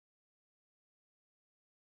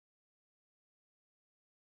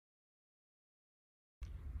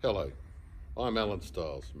Hello, I'm Alan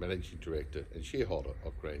Stiles, Managing Director and shareholder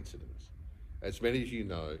of Grand Cinemas. As many of you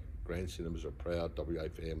know, Grand Cinemas are a proud WA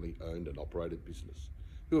family owned and operated business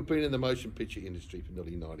who have been in the motion picture industry for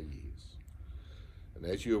nearly 90 years. And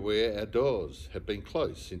as you're aware, our doors have been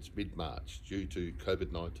closed since mid-March due to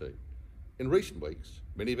COVID-19. In recent weeks,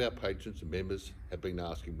 many of our patrons and members have been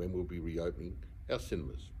asking when we'll be reopening our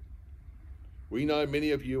cinemas. We know many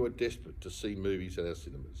of you are desperate to see movies at our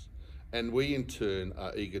cinemas, and we in turn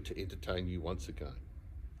are eager to entertain you once again.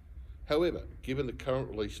 However, given the current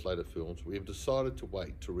release slate of films, we have decided to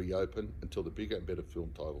wait to reopen until the bigger and better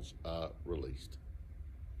film titles are released.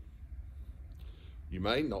 You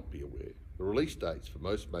may not be aware, the release dates for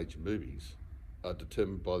most major movies are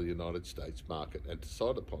determined by the United States market and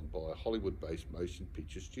decided upon by Hollywood-based motion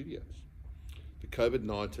picture studios. The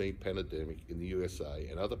COVID-19 pandemic in the USA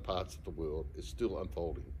and other parts of the world is still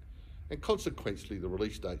unfolding, and consequently the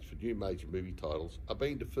release dates for new major movie titles are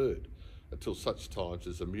being deferred until such times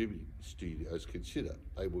as the movie studios consider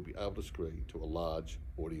they will be able to screen to a large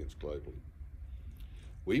audience globally.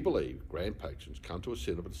 We believe grand patrons come to a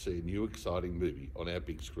cinema to see a new exciting movie on our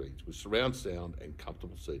big screens with surround sound and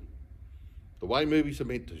comfortable seating, the way movies are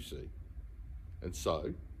meant to see. And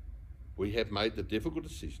so, we have made the difficult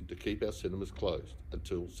decision to keep our cinemas closed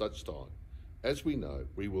until such time as we know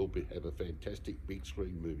we will have a fantastic big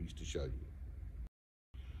screen movies to show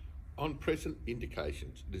you. On present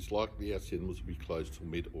indications, it is likely our cinemas will be closed till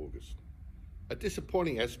mid-August. A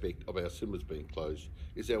disappointing aspect of our cinemas being closed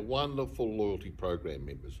is our wonderful loyalty program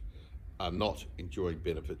members are not enjoying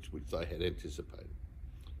benefits which they had anticipated.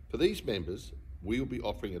 For these members, we will be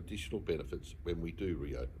offering additional benefits when we do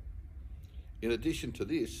reopen. In addition to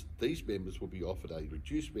this, these members will be offered a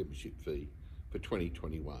reduced membership fee for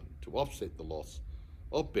 2021 to offset the loss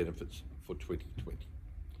of benefits for 2020.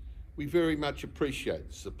 We very much appreciate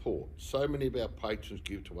the support so many of our patrons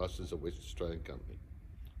give to us as a West Australian company.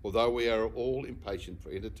 Although we are all impatient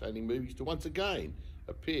for entertaining movies to once again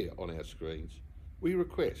appear on our screens, we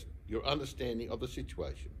request your understanding of the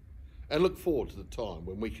situation and look forward to the time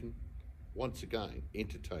when we can once again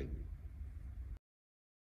entertain you.